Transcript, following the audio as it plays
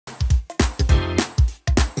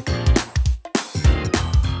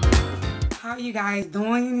How you guys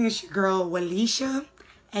doing? It's your girl Walisha,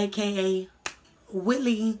 aka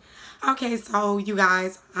Willie. Okay, so you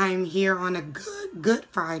guys, I'm here on a good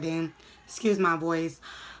Friday. Excuse my voice,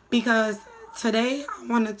 because today I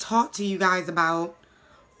want to talk to you guys about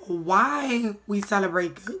why we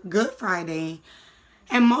celebrate Good Friday,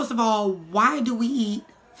 and most of all, why do we eat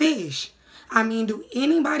fish? I mean, do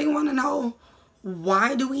anybody want to know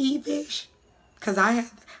why do we eat fish? Cause I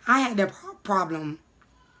had that problem.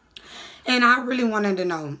 And I really wanted to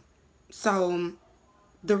know. So,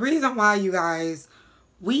 the reason why, you guys,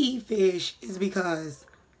 we eat fish is because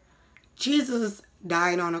Jesus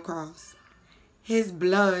died on a cross. His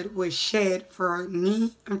blood was shed for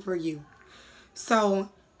me and for you. So,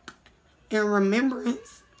 in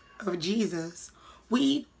remembrance of Jesus, we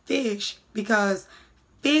eat fish because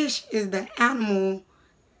fish is the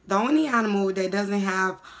only animal that doesn't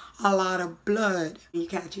have a lot of blood when you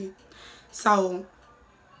catch it. So,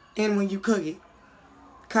 and when you cook it,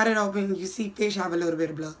 cut it open, you see fish have a little bit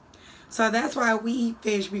of blood. So that's why we eat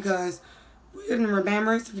fish, because in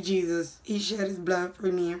remembrance of Jesus, he shed his blood for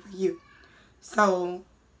me and for you. So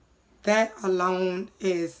that alone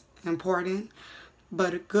is important.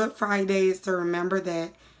 But Good Friday is to remember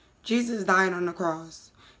that Jesus died on the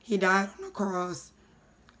cross. He died on the cross.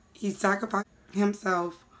 He sacrificed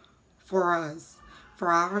himself for us, for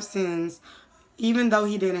our sins, even though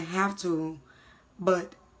he didn't have to.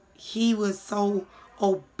 But he was so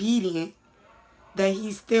obedient that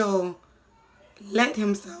he still let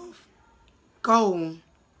himself go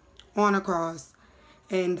on a cross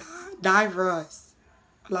and die for us.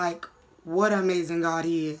 Like, what an amazing God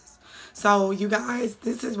he is. So, you guys,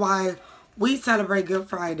 this is why we celebrate Good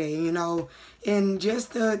Friday, you know, and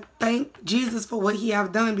just to thank Jesus for what he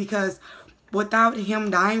have done, because without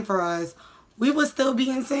him dying for us, we would still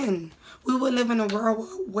be in sin. We would live in a world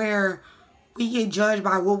where we get judged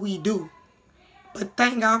by what we do. But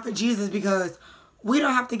thank God for Jesus, because we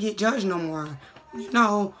don't have to get judged no more. You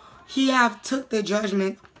know, he have took the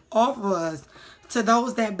judgment off of us to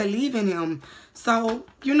those that believe in him. So,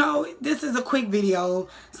 you know, this is a quick video.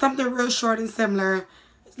 Something real short and similar.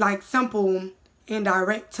 Like simple and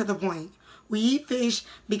direct to the point. We eat fish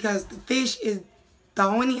because the fish is the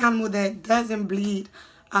only animal that doesn't bleed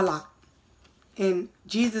a lot. And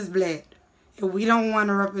Jesus bled. And we don't want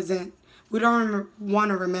to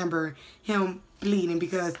remember him bleeding,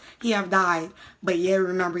 because he have died, but yet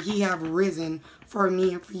remember he have risen for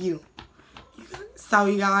me and for you. So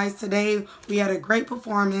you guys, today we had a great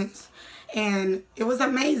performance and it was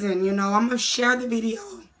amazing. You know, I'm going to share the video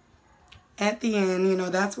at the end. You know,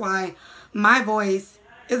 that's why my voice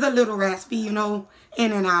is a little raspy, you know,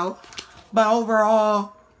 in and out. But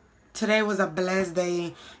overall, today was a blessed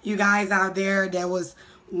day. You guys out there that was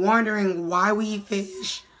wondering why we eat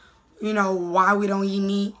fish, you know, why we don't eat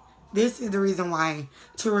meat, this is the reason why.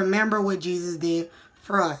 To remember what Jesus did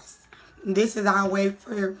for us. This is our way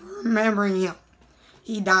for remembering him.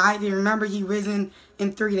 He died, and remember he risen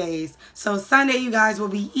in 3 days. So Sunday, you guys, will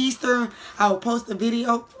be Easter. I will post the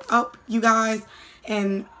video up, you guys.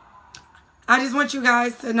 And I just want you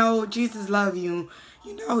guys to know Jesus loves you.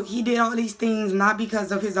 You know, he did all these things not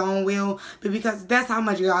because of his own will, but because that's how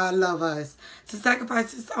much God loves us. To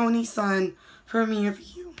sacrifice his only son for me and for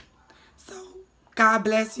you. God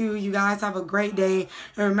bless you. You guys have a great day.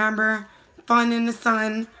 And remember, fun in the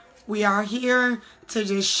sun. We are here to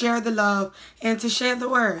just share the love and to share the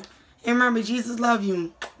word. And remember, Jesus loves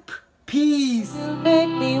you. Peace. You make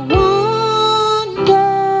me wonder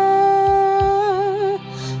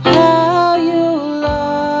how you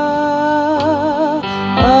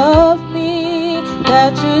love me,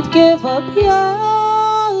 that you'd give up your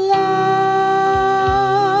life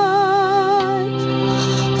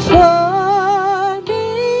for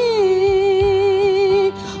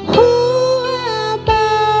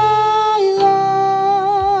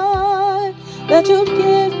that you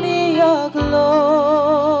give me your glory,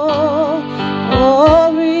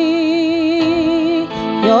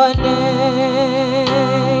 your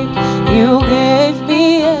name. You gave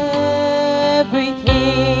me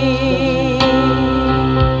everything,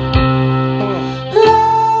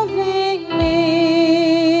 loving me,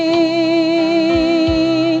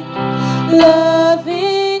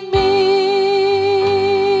 loving me,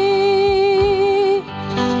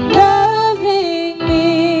 loving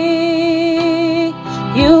me.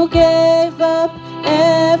 You gave up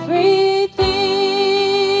everything,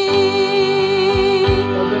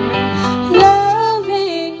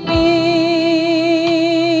 loving me,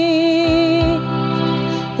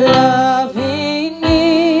 loving me.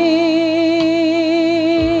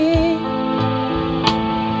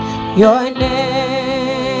 Your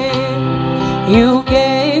name, you gave